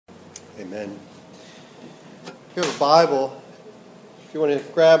Amen. If you have a Bible, if you want to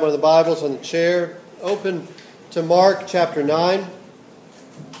grab one of the Bibles on the chair, open to Mark chapter 9.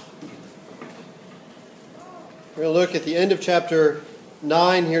 We're going to look at the end of chapter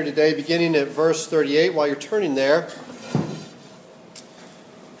 9 here today, beginning at verse 38. While you're turning there,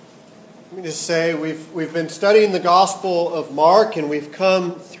 let me just say we've been studying the Gospel of Mark, and we've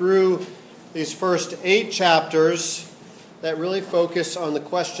come through these first 8 chapters that really focus on the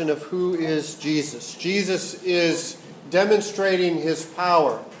question of who is Jesus. Jesus is demonstrating his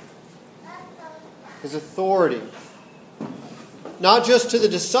power, his authority, not just to the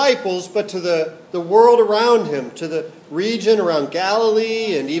disciples, but to the world around him, to the region around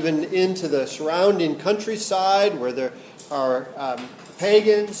Galilee, and even into the surrounding countryside where there are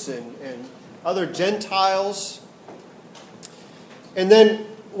pagans and other Gentiles. And then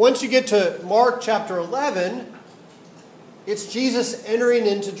once you get to Mark chapter 11, it's Jesus entering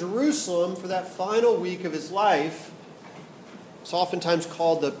into Jerusalem for that final week of his life. It's oftentimes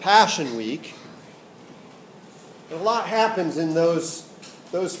called the Passion Week. And a lot happens in those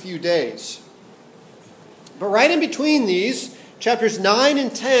few days. But right in between these, chapters 9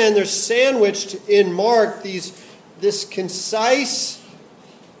 and 10, they're sandwiched in Mark this concise,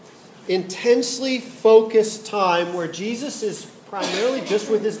 intensely focused time where Jesus is primarily just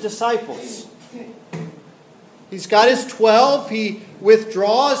with his disciples. He's got his 12. He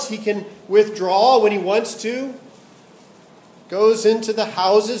withdraws. He can withdraw when he wants to. Goes into the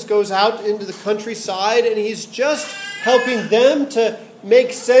houses, goes out into the countryside, and he's just helping them to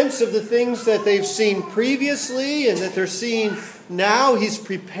make sense of the things that they've seen previously and that they're seeing now. He's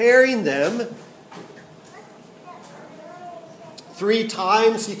preparing them. 3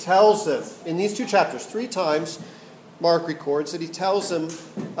 times he tells them, in these 2 chapters, 3 times Mark records that he tells them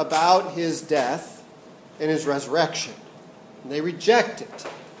about his death and his resurrection. And they reject it.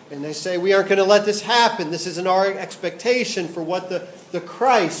 And they say, we aren't going to let this happen. This isn't our expectation for what the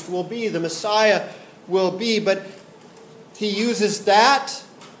Christ will be, the Messiah will be. But he uses that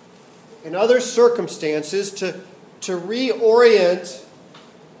and other circumstances to reorient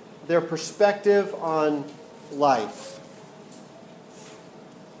their perspective on life,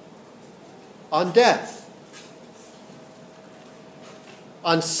 on death,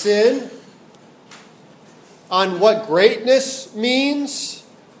 on sin, on what greatness means,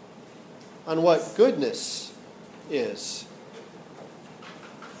 on what goodness is,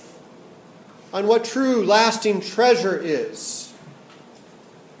 on what true lasting treasure is,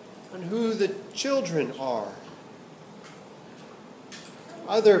 on who the children are,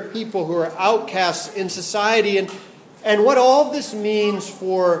 other people who are outcasts in society, and what all of this means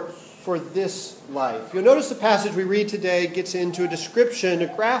for this life. You'll notice the passage we read today gets into a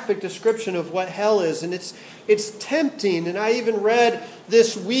graphic description of what hell is, and it's tempting. And I even read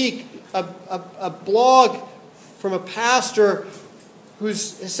this week a blog from a pastor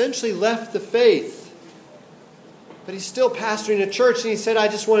who's essentially left the faith, but he's still pastoring a church, and he said, I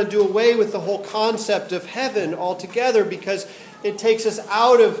just want to do away with the whole concept of heaven altogether because it takes us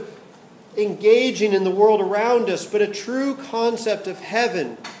out of engaging in the world around us. But a true concept of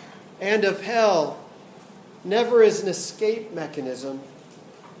heaven and of hell never is an escape mechanism.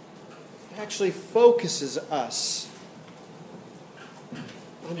 It actually focuses us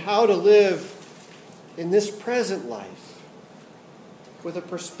on how to live in this present life with a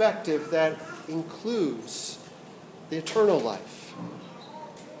perspective that includes the eternal life.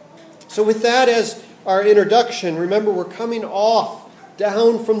 So with that as our introduction, remember we're coming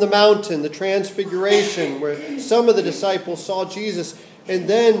down from the mountain, the Transfiguration, where some of the disciples saw Jesus. And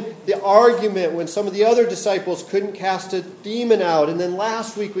then the argument when some of the other disciples couldn't cast a demon out. And then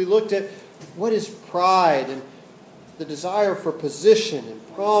last week we looked at what is pride and the desire for position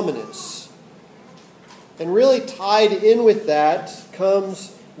and prominence. And really tied in with that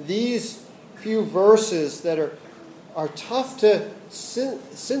comes these few verses that are tough to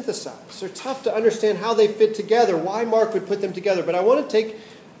synthesize. They're tough to understand how they fit together, why Mark would put them together. But I want to take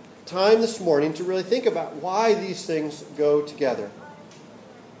time this morning to really think about why these things go together.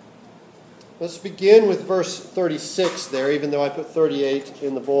 Let's begin with verse 36 there, even though I put 38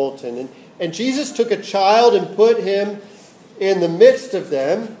 in the bulletin. And Jesus took a child and put him in the midst of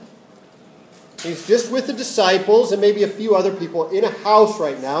them. He's just with the disciples and maybe a few other people in a house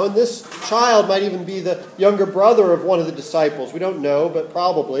right now. And this child might even be the younger brother of one of the disciples. We don't know, but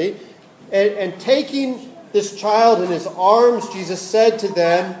probably. And taking this child in his arms, Jesus said to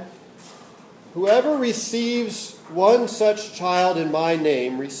them, whoever receives one such child in my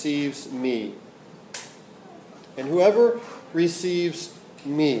name receives me. And whoever receives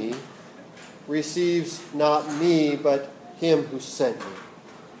me receives not me, but him who sent me.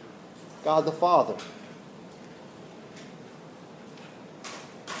 God the Father.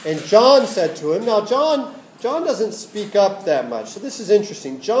 And John said to him, now John doesn't speak up that much, so this is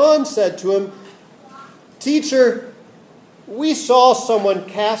interesting. John said to him, Teacher, we saw someone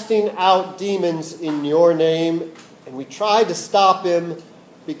casting out demons in your name, and we tried to stop him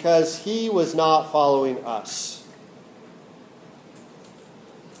because he was not following us.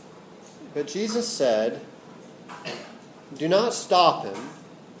 But Jesus said, do not stop him,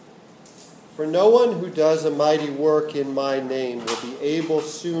 for no one who does a mighty work in my name will be able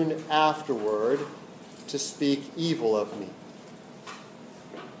soon afterward to speak evil of me.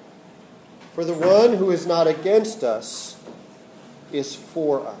 For the one who is not against us is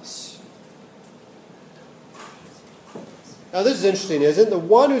for us. Now this is interesting, isn't it? The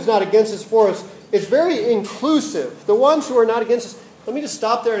one who's not against us for us is very inclusive. The ones who are not against us. Let me just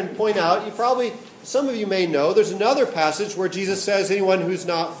stop there and point out, some of you may know, there's another passage where Jesus says anyone who's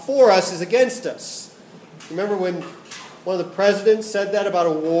not for us is against us. Remember when one of the presidents said that about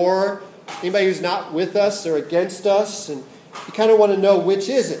a war? Anybody who's not with us or against us? And you kind of want to know which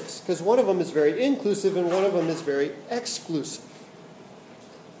is it, because one of them is very inclusive and one of them is very exclusive.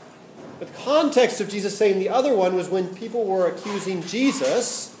 But the context of Jesus saying the other one was when people were accusing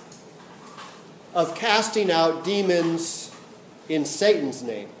Jesus of casting out demons in Satan's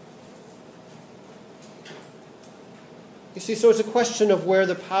name. You see, so it's a question of where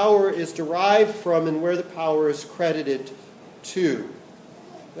the power is derived from and where the power is credited to.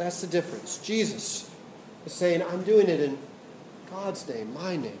 That's the difference. Jesus is saying, I'm doing it in God's name,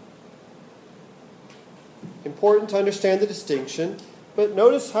 my name. Important to understand the distinction, but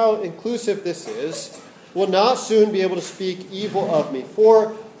notice how inclusive this is. Will not soon be able to speak evil of me.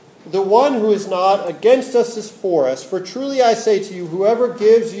 For the one who is not against us is for us. For truly I say to you, whoever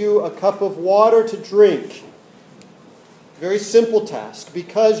gives you a cup of water to drink, very simple task,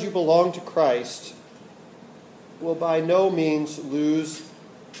 because you belong to Christ, will by no means lose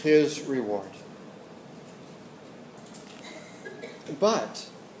his reward. But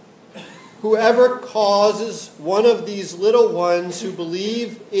whoever causes one of these little ones who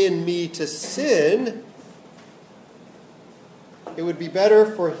believe in me to sin, it would be better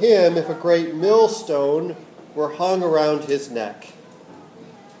for him if a great millstone were hung around his neck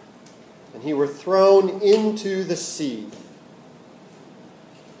and he were thrown into the sea.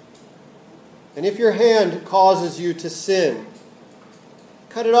 And if your hand causes you to sin,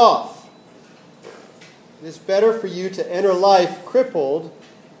 cut it off. It is better for you to enter life crippled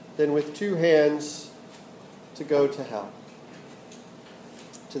than with two hands to go to hell,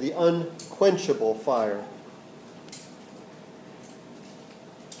 to the unquenchable fire.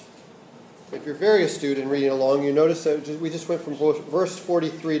 If you're very astute in reading along, you notice that we just went from verse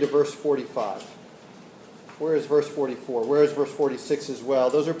 43 to verse 45. Where is verse 44? Where is verse 46 as well?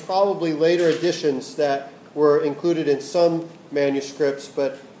 Those are probably later additions that were included in some manuscripts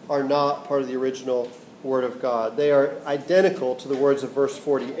but are not part of the original Word of God. They are identical to the words of verse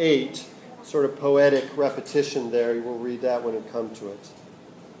 48, sort of poetic repetition there. We'll read that when we come to it.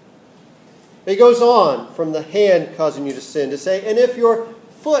 It goes on from the hand causing you to sin to say, and if your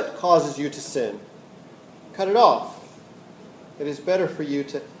foot causes you to sin, cut it off. It is better for you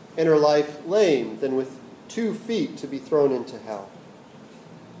to enter life lame than with 2 feet to be thrown into hell.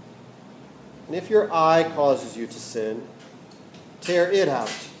 And if your eye causes you to sin, tear it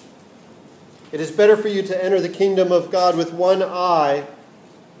out. It is better for you to enter the kingdom of God with 1 eye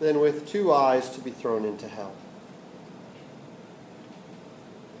than with 2 eyes to be thrown into hell.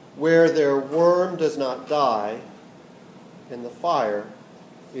 Where their worm does not die and the fire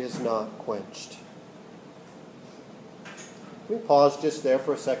is not quenched. Let me pause just there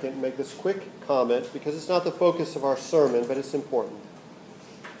for a second and make this quick comment because it's not the focus of our sermon, but it's important.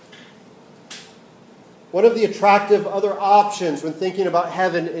 One of the attractive other options when thinking about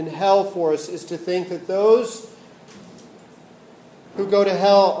heaven and hell for us is to think that those who go to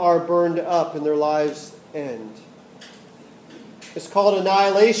hell are burned up and their lives end. It's called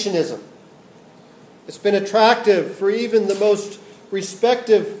annihilationism. It's been attractive for even the most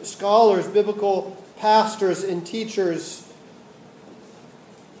respected scholars, biblical pastors and teachers.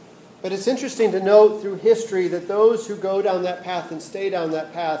 But it's interesting to note through history that those who go down that path and stay down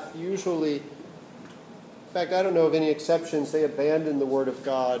that path usually, in fact, I don't know of any exceptions, they abandon the Word of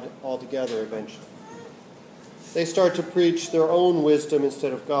God altogether eventually. They start to preach their own wisdom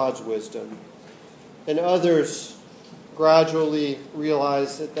instead of God's wisdom. And others gradually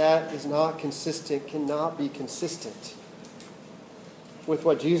realize that that is not consistent, cannot be consistent with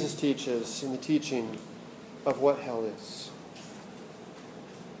what Jesus teaches in the teaching of what hell is.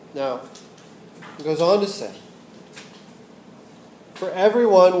 Now, it goes on to say, for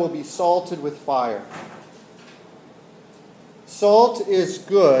everyone will be salted with fire. Salt is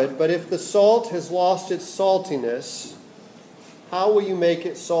good, but if the salt has lost its saltiness, how will you make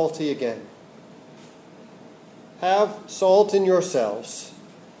it salty again? Have salt in yourselves,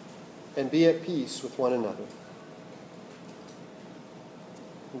 and be at peace with one another.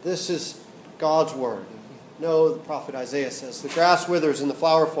 This is God's word. You know, the prophet Isaiah says, the grass withers and the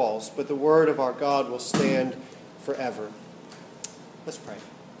flower falls, but the word of our God will stand forever. Let's pray.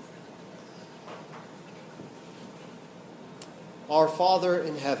 Our Father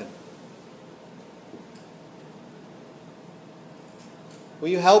in heaven, will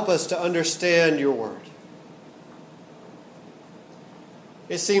you help us to understand your word?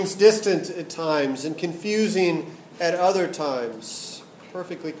 It seems distant at times and confusing at other times,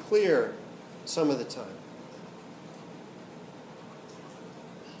 perfectly clear some of the time.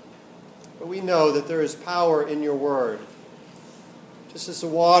 But we know that there is power in your word. Just as the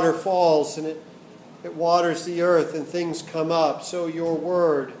water falls and it waters the earth and things come up, so your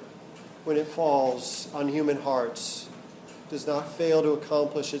word, when it falls on human hearts, does not fail to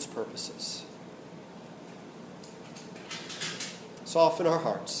accomplish its purposes. Soften our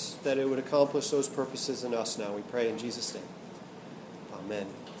hearts that it would accomplish those purposes in us now, we pray in Jesus' name. Amen.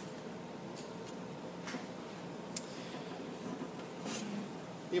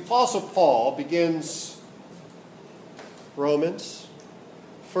 The Apostle Paul begins Romans,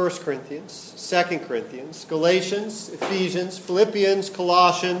 1 Corinthians, 2 Corinthians, Galatians, Ephesians, Philippians,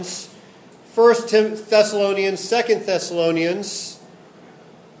 Colossians, 1 Thessalonians, 2 Thessalonians,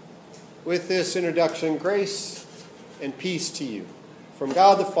 with this introduction, grace and peace to you, from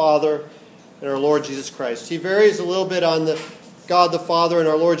God the Father and our Lord Jesus Christ. He varies a little bit on the God the Father and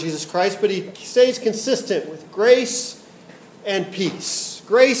our Lord Jesus Christ, but he stays consistent with grace and peace.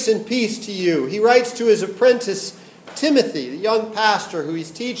 Grace and peace to you. He writes to his apprentice Timothy, the young pastor who he's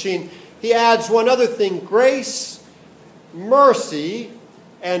teaching. He adds one other thing: grace, mercy,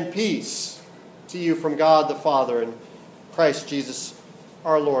 and peace to you from God the Father and Christ Jesus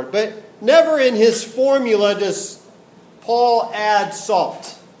our Lord. But never in his formula does Paul add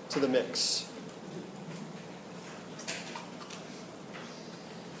salt to the mix.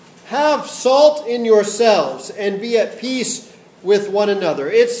 Have salt in yourselves and be at peace with one another.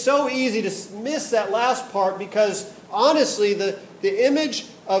 It's so easy to miss that last part because, honestly, the image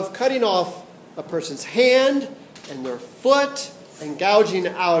of cutting off a person's hand and their foot and gouging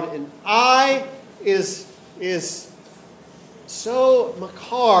out an eye is so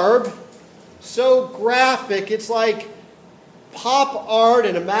macabre, so graphic. It's like pop art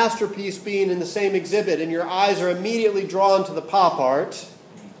and a masterpiece being in the same exhibit, and your eyes are immediately drawn to the pop art,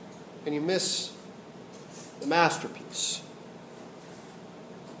 and you miss the masterpiece.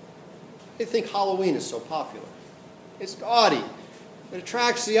 I think Halloween is so popular. It's gaudy. It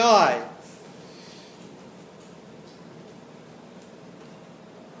attracts the eye.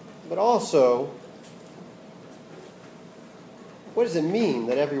 But also, what does it mean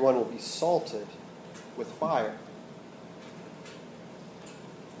that everyone will be salted with fire?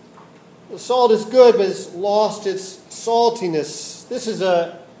 The salt is good, but it's lost its saltiness. This is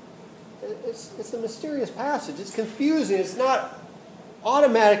it's a mysterious passage. It's confusing. It's not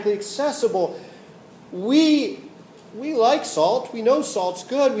automatically accessible. We like salt. We know salt's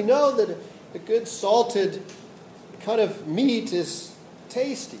good. We know that a good salted cut of meat is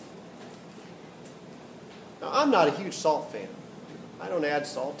tasty. Now, I'm not a huge salt fan. I don't add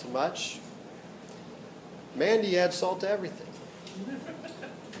salt to much. Mandy adds salt to everything.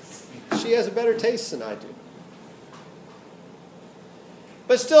 She has a better taste than I do.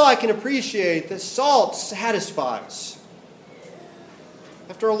 But still, I can appreciate that salt satisfies.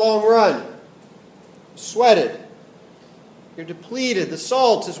 After a long run, sweated, you're depleted. The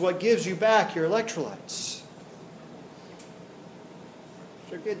salt is what gives you back your electrolytes.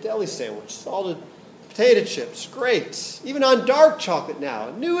 After a good deli sandwich, salted potato chips, great. Even on dark chocolate now,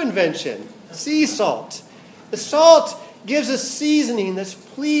 a new invention, sea salt. The salt gives us seasoning that's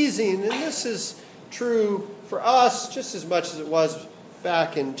pleasing, and this is true for us just as much as it was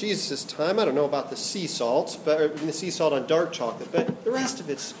back in Jesus' time. I don't know about the sea salts, but the sea salt on dark chocolate, but the rest of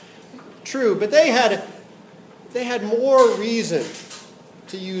it's true. But they had more reason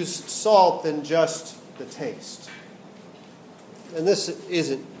to use salt than just the taste. And this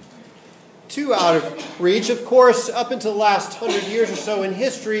isn't too out of reach. Of course, up until the last 100 years or so in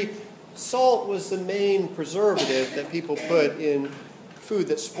history, salt was the main preservative that people put in food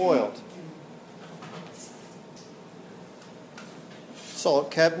that spoiled.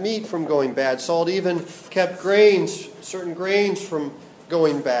 Salt kept meat from going bad. Salt even kept certain grains from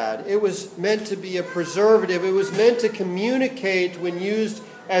going bad. It was meant to be a preservative. It was meant to communicate, when used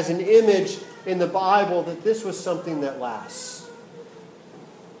as an image in the Bible, that this was something that lasts.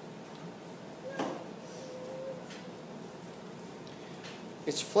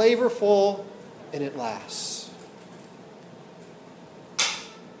 It's flavorful and it lasts.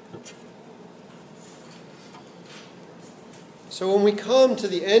 So when we come to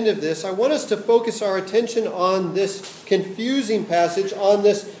the end of this, I want us to focus our attention on this confusing passage, on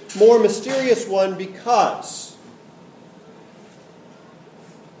this more mysterious one, because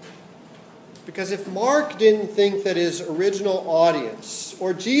if Mark didn't think that his original audience,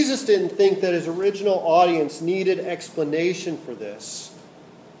 or Jesus didn't think that his original audience needed explanation for this,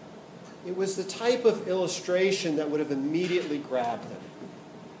 it was the type of illustration that would have immediately grabbed them.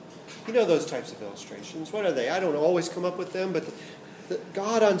 You know those types of illustrations. What are they? I don't always come up with them, but the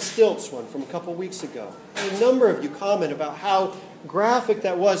God on Stilts one from a couple weeks ago. A number of you comment about how graphic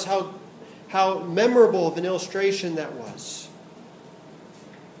that was, how memorable of an illustration that was.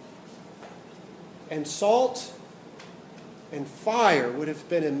 And salt and fire would have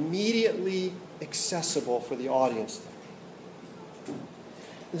been immediately accessible for the audience there.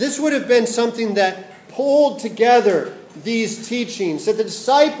 This would have been something that pulled together these teachings, that the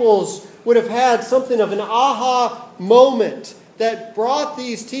disciples would have had something of an aha moment that brought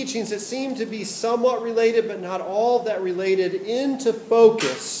these teachings that seemed to be somewhat related, but not all that related, into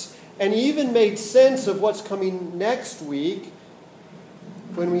focus, and even made sense of what's coming next week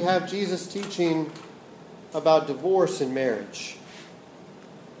when we have Jesus teaching about divorce and marriage.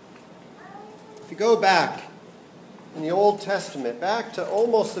 If you go back in the Old Testament, back to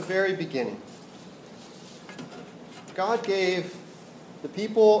almost the very beginning, God gave the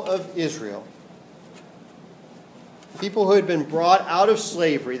people of Israel, people who had been brought out of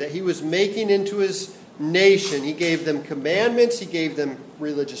slavery, that he was making into his nation, he gave them commandments, he gave them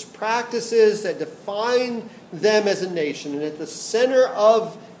religious practices that defined them as a nation. And at the center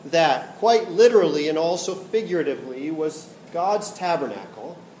of that, quite literally and also figuratively, was God's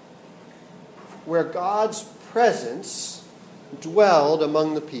tabernacle, where God's presence dwelled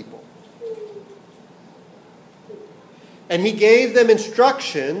among the people. And he gave them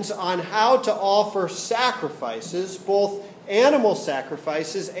instructions on how to offer sacrifices, both animal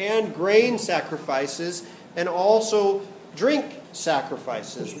sacrifices and grain sacrifices, and also drink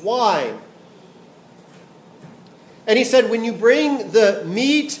sacrifices, wine. And he said, when you bring the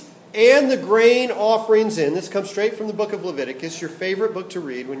meat and the grain offerings in, this comes straight from the book of Leviticus, your favorite book to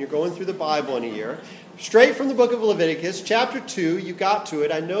read when you're going through the Bible in a year. Straight from the book of Leviticus, chapter 2, you got to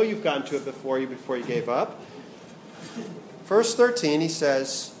it. I know you've gotten to it before you gave up. Verse 13, he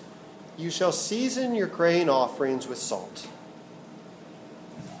says, you shall season your grain offerings with salt.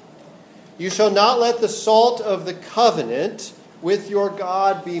 You shall not let the salt of the covenant with your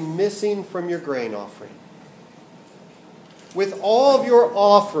God be missing from your grain offering. With all of your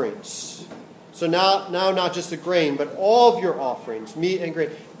offerings, so now not just the grain, but all of your offerings, meat and grain,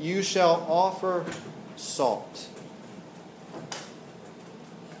 you shall offer salt.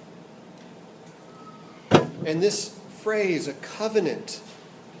 And this phrase, a covenant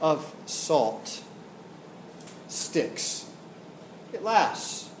of salt, sticks. It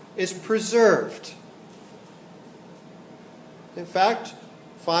lasts. It's preserved. In fact,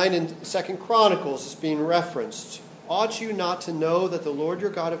 find in 2 Chronicles it's being referenced. Ought you not to know that the Lord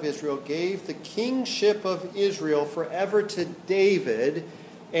your God of Israel gave the kingship of Israel forever to David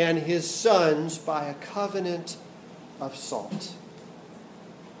and his sons by a covenant of salt?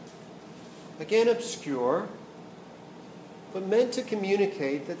 Again, obscure, but meant to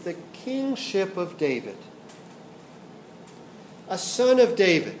communicate that the kingship of David, a son of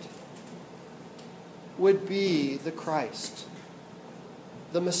David, would be the Christ,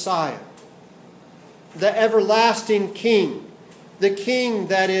 the Messiah, the everlasting King, the King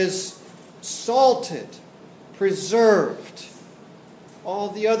that is salted, preserved. All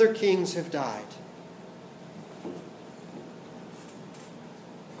the other kings have died.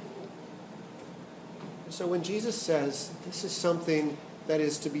 So when Jesus says this is something that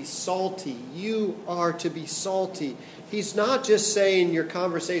is to be salty, you are to be salty, he's not just saying your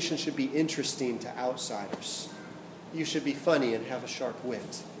conversation should be interesting to outsiders. You should be funny and have a sharp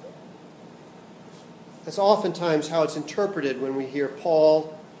wit. That's oftentimes how it's interpreted when we hear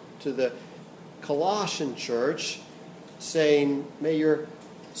Paul to the Colossian church saying, may your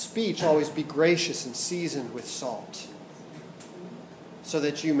speech always be gracious and seasoned with salt, so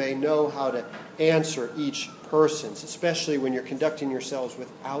that you may know how to answer each person, especially when you're conducting yourselves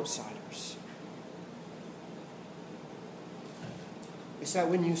with outsiders. It's that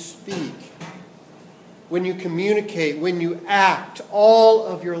when you speak, when you communicate, when you act, all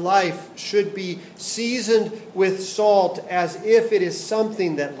of your life should be seasoned with salt as if it is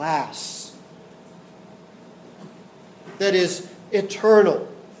something that lasts, that is eternal,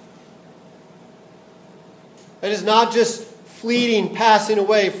 that is not just fleeting, passing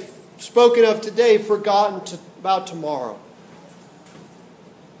away, spoken of today, forgotten about tomorrow.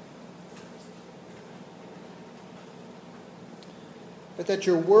 But that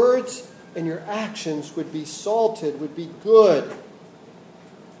your words and your actions would be salted, would be good,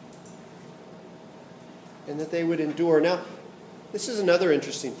 and that they would endure. Now, this is another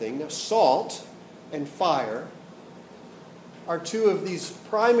interesting thing. Now, salt and fire are two of these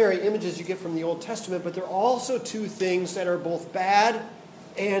primary images you get from the Old Testament, but they're also two things that are both bad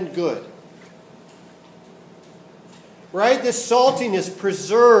and good. Right? This saltiness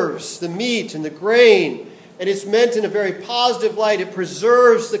preserves the meat and the grain, and it's meant in a very positive light. It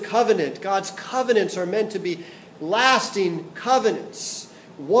preserves the covenant. God's covenants are meant to be lasting covenants.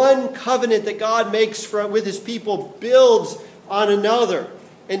 One covenant that God makes with his people builds on another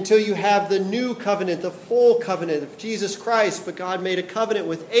until you have the new covenant, the full covenant of Jesus Christ. But God made a covenant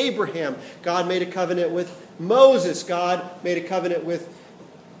with Abraham. God made a covenant with Moses. God made a covenant with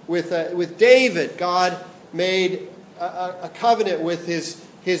David. God made a covenant with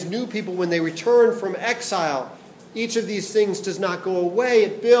his new people when they return from exile. Each of these things does not go away.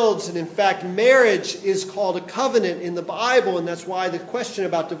 It builds. And in fact, marriage is called a covenant in the Bible. And that's why the question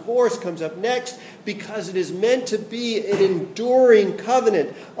about divorce comes up next, because it is meant to be an enduring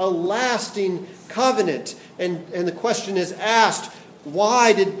covenant, a lasting covenant. And the question is asked,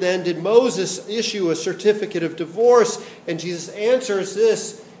 why did Moses issue a certificate of divorce? And Jesus answers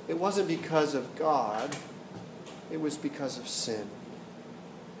this: it wasn't because of God. It was because of sin.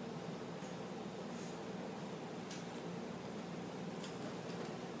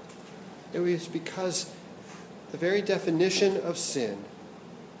 It was because the very definition of sin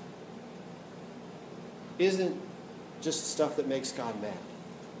isn't just stuff that makes God mad.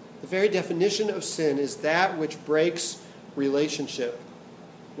 The very definition of sin is that which breaks relationship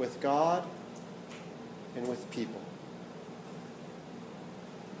with God and with people.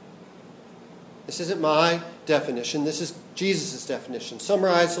 This isn't my definition. This is Jesus' definition.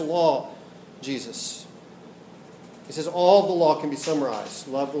 Summarize the law, Jesus. He says all the law can be summarized.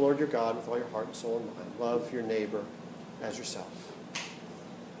 Love the Lord your God with all your heart and soul and mind. Love your neighbor as yourself.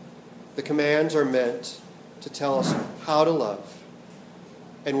 The commands are meant to tell us how to love.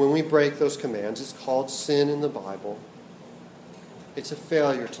 And when we break those commands, it's called sin in the Bible. It's a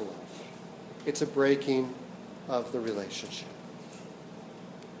failure to love. It's a breaking of the relationship.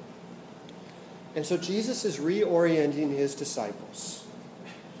 And so Jesus is reorienting his disciples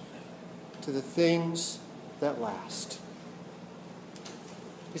to the things that last.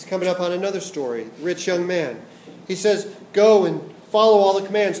 He's coming up on another story, rich young man. He says, go and follow all the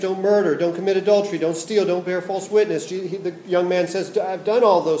commands. Don't murder, don't commit adultery, don't steal, don't bear false witness. The young man says, I've done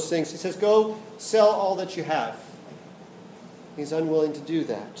all those things. He says, go sell all that you have. He's unwilling to do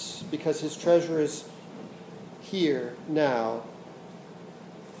that because his treasure is here, now,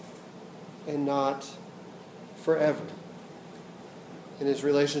 and not forever, in his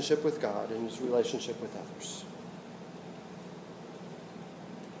relationship with God and his relationship with others.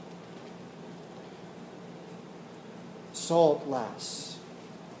 Salt lasts.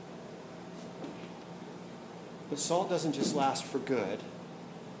 But salt doesn't just last for good,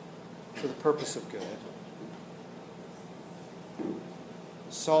 for the purpose of good.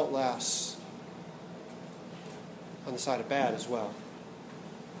 Salt lasts on the side of bad as well.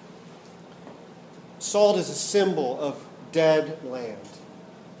 Salt is a symbol of dead land.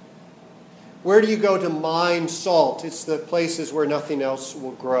 Where do you go to mine salt? It's the places where nothing else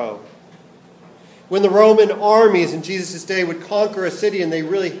will grow. When the Roman armies in Jesus' day would conquer a city and they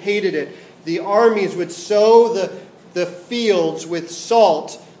really hated it, the armies would sow the fields with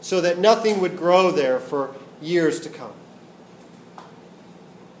salt so that nothing would grow there for years to come.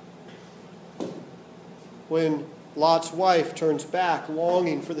 When Lot's wife turns back,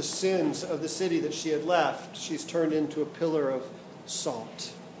 longing for the sins of the city that she had left, she's turned into a pillar of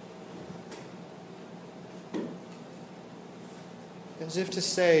salt. As if to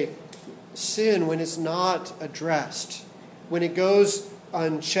say, sin, when it's not addressed, when it goes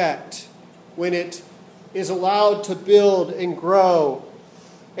unchecked, when it is allowed to build and grow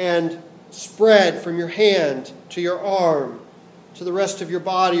and spread from your hand to your arm, to the rest of your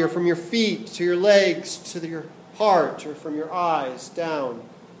body, or from your feet to your legs, to your heart, or from your eyes down,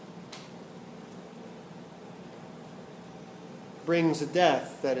 brings a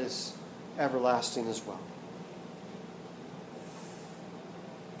death that is everlasting as well.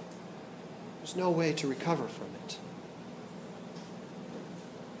 There's no way to recover from it.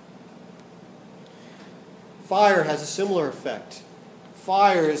 Fire has a similar effect.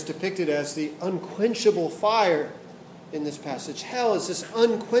 Fire is depicted as the unquenchable fire in this passage. Hell is this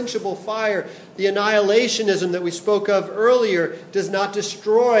unquenchable fire. The annihilationism that we spoke of earlier does not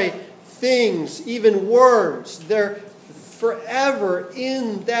destroy things, even worms. They're forever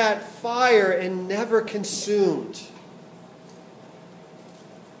in that fire and never consumed.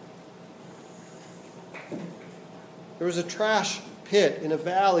 There was a trash pit in a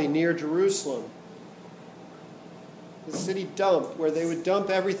valley near Jerusalem, the city dump, where they would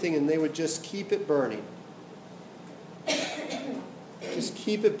dump everything and they would just keep it burning. Just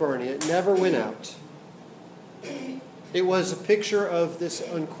keep it burning. It never went out. It was a picture of this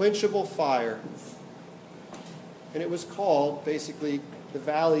unquenchable fire. And it was called, basically, the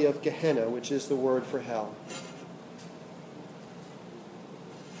Valley of Gehenna, which is the word for hell.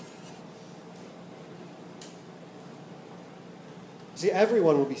 See,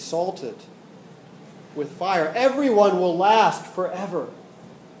 everyone will be salted with fire. Everyone will last forever.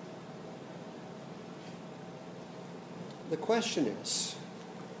 The question is,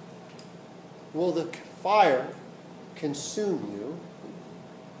 will the fire consume you,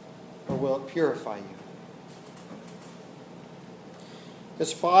 or will it purify you?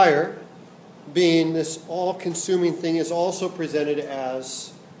 This fire, being this all-consuming thing, is also presented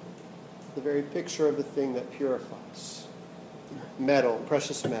as the very picture of the thing that purifies. Metal,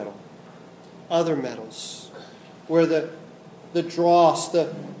 precious metal, other metals, where the dross, the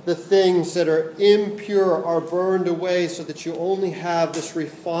things that are impure are burned away so that you only have this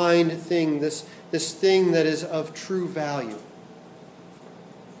refined thing, this thing that is of true value.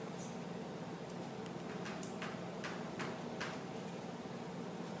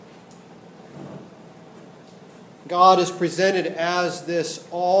 God is presented as this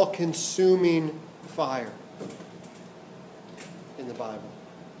all-consuming fire in the Bible.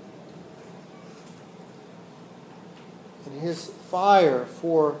 And his fire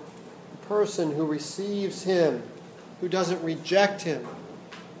for the person who receives him, who doesn't reject him,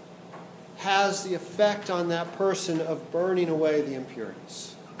 has the effect on that person of burning away the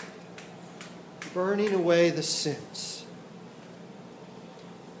impurities, burning away the sins.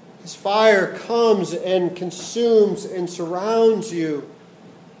 His fire comes and consumes and surrounds you.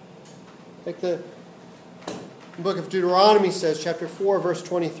 Like the book of Deuteronomy says, chapter 4, verse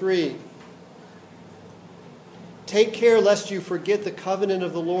 23. Take care lest you forget the covenant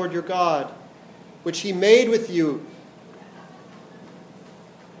of the Lord your God, which he made with you.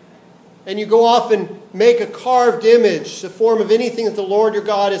 And you go off and make a carved image, the form of anything that the Lord your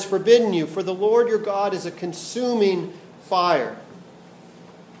God has forbidden you. For the Lord your God is a consuming fire,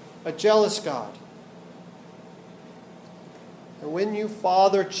 a jealous God. And when you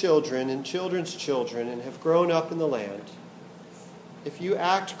father children and children's children and have grown up in the land, if you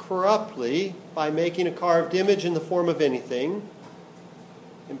act corruptly by making a carved image in the form of anything,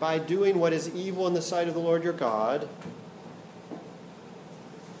 and by doing what is evil in the sight of the Lord your God,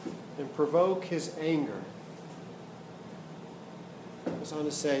 and provoke his anger, it goes on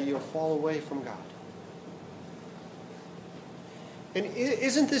to say, you'll fall away from God. And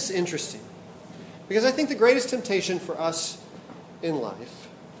isn't this interesting? Because I think the greatest temptation for us in life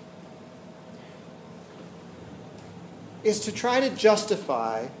is to try to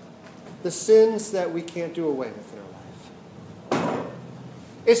justify the sins that we can't do away with in our life.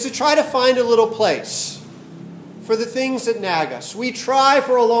 It's to try to find a little place for the things that nag us. We try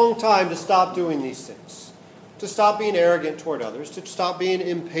for a long time to stop doing these things, to stop being arrogant toward others, to stop being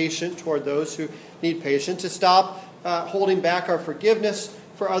impatient toward those who need patience, to stop holding back our forgiveness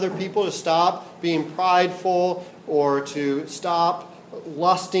for other people, to stop being prideful, or to stop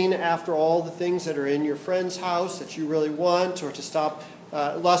lusting after all the things that are in your friend's house that you really want, or to stop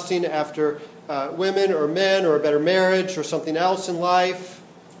lusting after women or men or a better marriage or something else in life.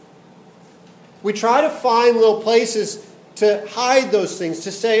 We try to find little places to hide those things,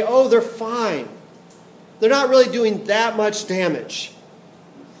 to say, oh, they're fine. They're not really doing that much damage.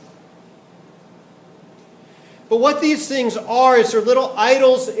 But what these things are is they're little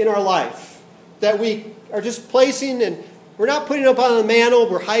idols in our life that we are just placing, and we're not putting them up on the mantle,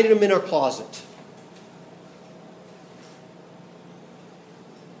 we're hiding them in our closet.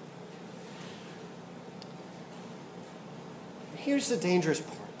 Here's the dangerous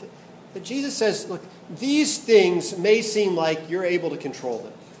part. That Jesus says, look, these things may seem like you're able to control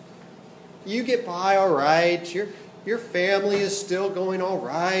them. You get by all right. Your family is still going all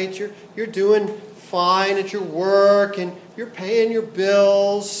right. You're doing fine at your work, and you're paying your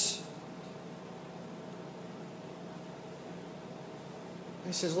bills.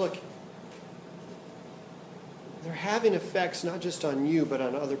 He says, look, they're having effects not just on you, but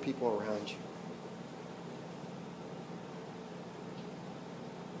on other people around you.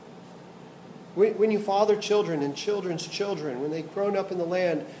 When you father children and children's children, when they've grown up in the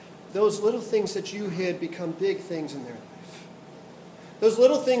land, those little things that you hid become big things in their life. Those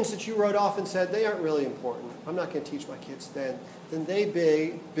little things that you wrote off and said, they aren't really important. I'm not going to teach my kids then. Then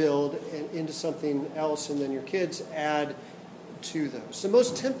they build into something else, and then your kids add to those. The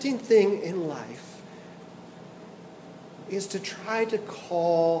most tempting thing in life is to try to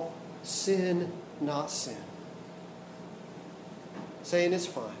call sin not sin. Saying it's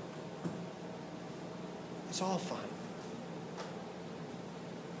fine. It's all fine.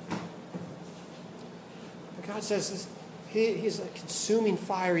 But God says He's a consuming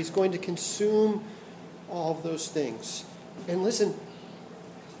fire. He's going to consume all of those things. And listen,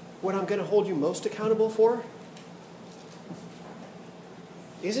 what I'm going to hold you most accountable for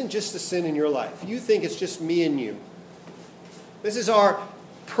isn't just the sin in your life. You think it's just me and you. This is our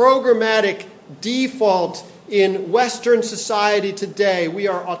programmatic default in Western society today. We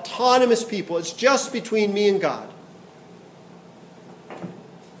are autonomous people. It's just between me and God.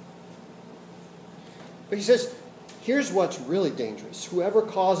 But he says, here's what's really dangerous. Whoever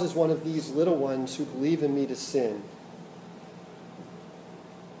causes one of these little ones who believe in me to sin,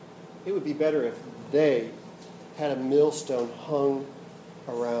 it would be better if they had a millstone hung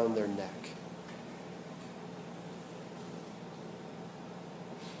around their neck.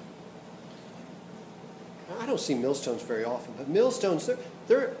 I don't see millstones very often, but millstones,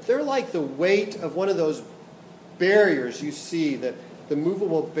 they're like the weight of one of those barriers you see, the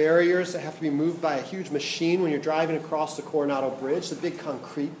movable barriers that have to be moved by a huge machine when you're driving across the Coronado Bridge, the big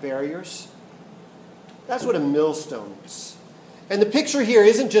concrete barriers. That's what a millstone is. And the picture here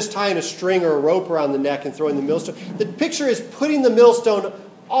isn't just tying a string or a rope around the neck and throwing the millstone. The picture is putting the millstone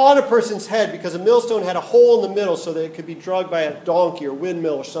on a person's head, because a millstone had a hole in the middle so that it could be dragged by a donkey or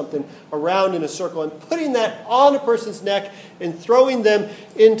windmill or something around in a circle, and putting that on a person's neck and throwing them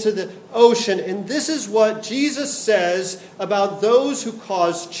into the ocean. And this is what Jesus says about those who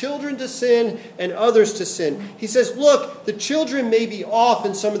cause children to sin and others to sin. He says, look, the children may be off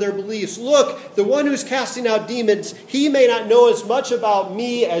in some of their beliefs. Look, the one who's casting out demons, he may not know as much about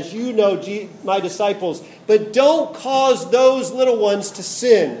me as you know, my disciples, but don't cause those little ones to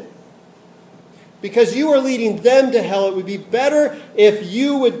sin, because you are leading them to hell. It would be better if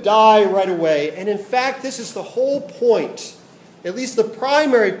you would die right away. And in fact, this is the whole point, at least the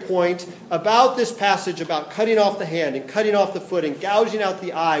primary point about this passage about cutting off the hand and cutting off the foot and gouging out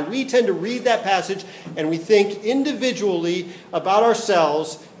the eye. We tend to read that passage and we think individually about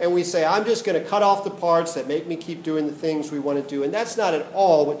ourselves, and we say, I'm just going to cut off the parts that make me keep doing the things we want to do. And that's not at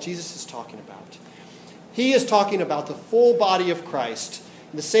all what Jesus is talking about. He is talking about the full body of Christ,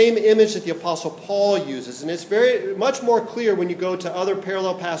 the same image that the Apostle Paul uses. And it's very much more clear when you go to other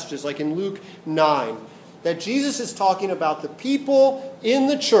parallel passages, like in Luke 9, that Jesus is talking about the people in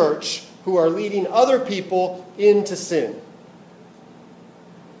the church who are leading other people into sin.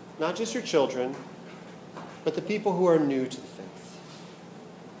 Not just your children, but the people who are new to the faith.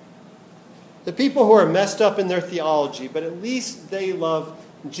 The people who are messed up in their theology, but at least they love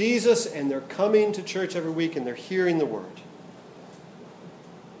Jesus, and they're coming to church every week, and they're hearing the word.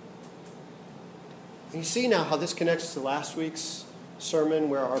 And you see now how this connects to last week's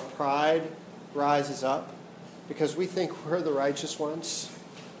sermon, where our pride rises up because we think we're the righteous ones,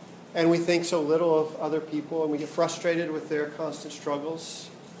 and we think so little of other people, and we get frustrated with their constant struggles.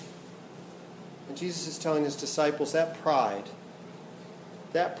 And Jesus is telling his disciples that pride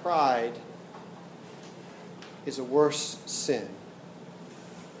is a worse sin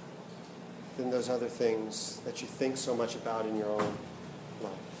than those other things that you think so much about in your own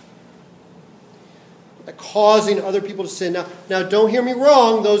life. Causing other people to sin. Now, don't hear me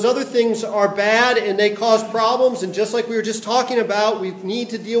wrong. Those other things are bad and they cause problems. And just like we were just talking about, we need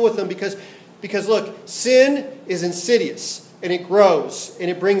to deal with them because look, sin is insidious and it grows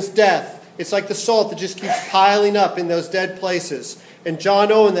and it brings death. It's like the salt that just keeps piling up in those dead places. And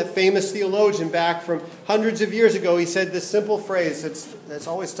John Owen, that famous theologian back from hundreds of years ago, he said this simple phrase that's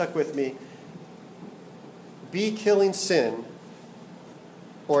always stuck with me. Be killing sin,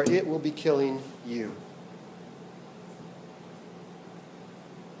 or it will be killing you.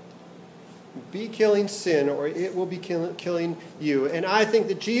 Be killing sin, or it will be killing you. And I think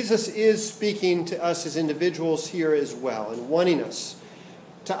that Jesus is speaking to us as individuals here as well, and wanting us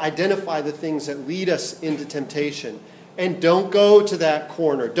to identify the things that lead us into temptation. And don't go to that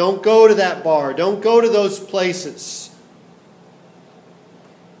corner. Don't go to that bar. Don't go to those places.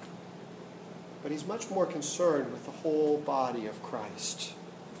 But he's much more concerned with the whole body of Christ.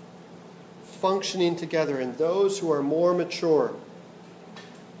 functioning together, and those who are more mature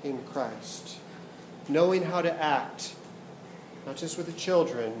in Christ, knowing how to act, not just with the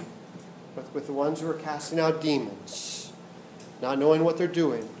children, but with the ones who are casting out demons, not knowing what they're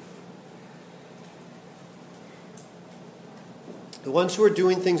doing. The ones who are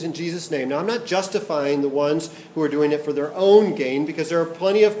doing things in Jesus' name. Now, I'm not justifying the ones who are doing it for their own gain, because there are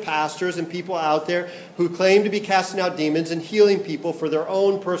plenty of pastors and people out there who claim to be casting out demons and healing people for their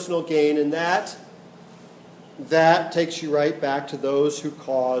own personal gain, and that takes you right back to those who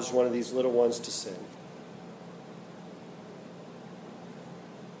cause one of these little ones to sin.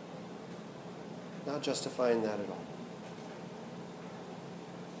 Not justifying that at all.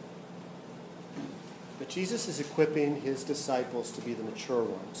 But Jesus is equipping his disciples to be the mature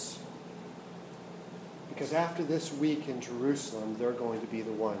ones. Because after this week in Jerusalem, they're going to be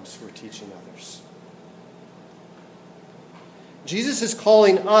the ones who are teaching others. Jesus is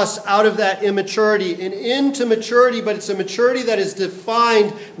calling us out of that immaturity and into maturity, but it's a maturity that is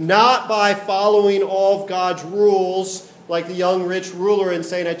defined not by following all of God's rules, like the young rich ruler and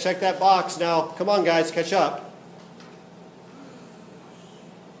saying, I checked that box, now come on guys, catch up.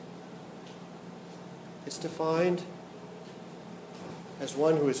 It's defined as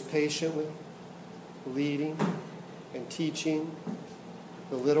one who is patiently leading and teaching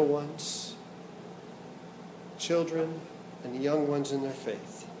the little ones, children, and the young ones in their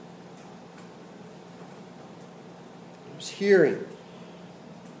faith. Who's hearing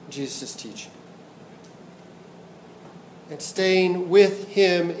Jesus' teaching and staying with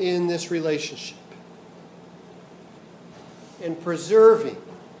him in this relationship and preserving,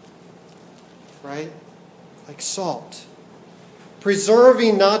 right? Like salt.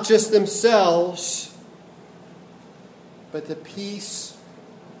 Preserving not just themselves, but the peace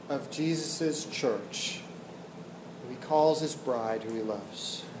of Jesus' church, who he calls his bride, who he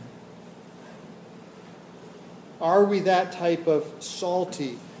loves. Are we that type of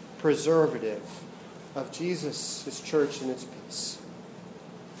salty preservative of Jesus, his church, and its peace?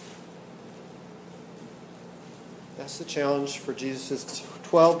 That's the challenge for Jesus'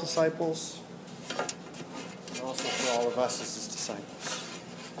 12 disciples, and also for all of us as his disciples.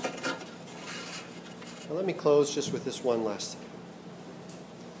 Now let me close just with this one last thing.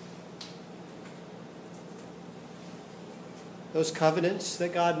 Those covenants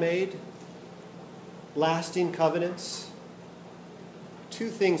that God made, lasting covenants, two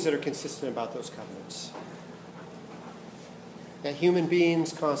things that are consistent about those covenants. That human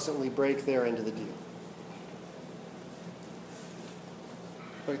beings constantly break their end of the deal.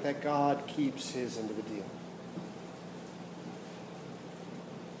 But that God keeps his end of the deal.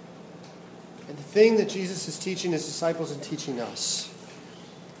 And the thing that Jesus is teaching his disciples and teaching us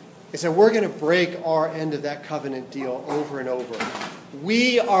is that we're going to break our end of that covenant deal over and over.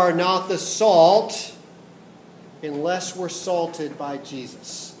 We are not the salt unless we're salted by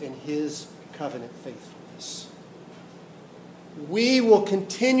Jesus in his covenant faithfulness. We will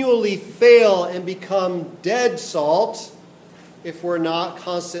continually fail and become dead salt if we're not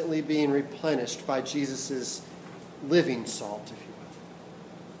constantly being replenished by Jesus' living salt, if you will.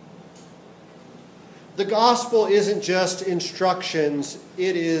 The gospel isn't just instructions,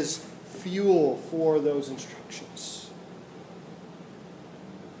 it is fuel for those instructions.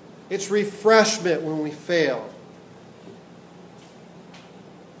 It's refreshment when we fail.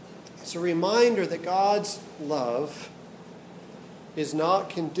 It's a reminder that God's love is not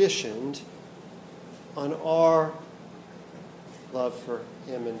conditioned on our love for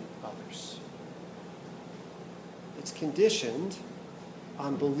him and others. It's conditioned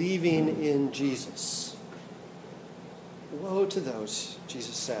on believing in Jesus. Woe to those,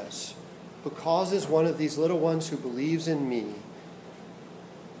 Jesus says, who causes one of these little ones who believes in me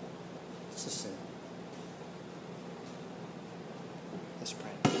to sin. Let's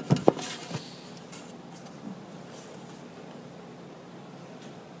pray.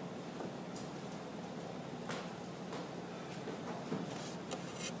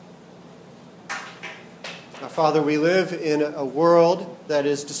 Now, Father, we live in a world that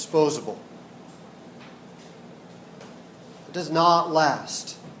is disposable. It does not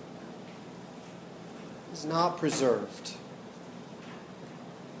last. It is not preserved.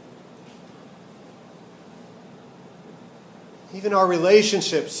 Even our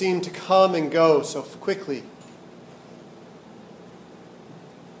relationships seem to come and go so quickly.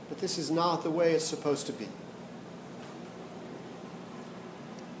 But this is not the way it's supposed to be.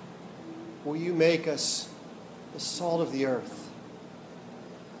 Will you make us the salt of the earth,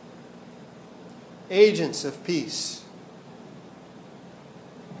 agents of peace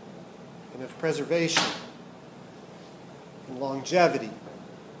and of preservation and longevity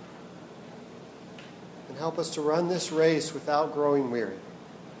help us to run this race without growing weary.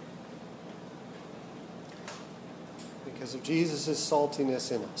 Because of Jesus'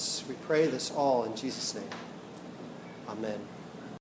 saltiness in us. We pray this all in Jesus' name. Amen.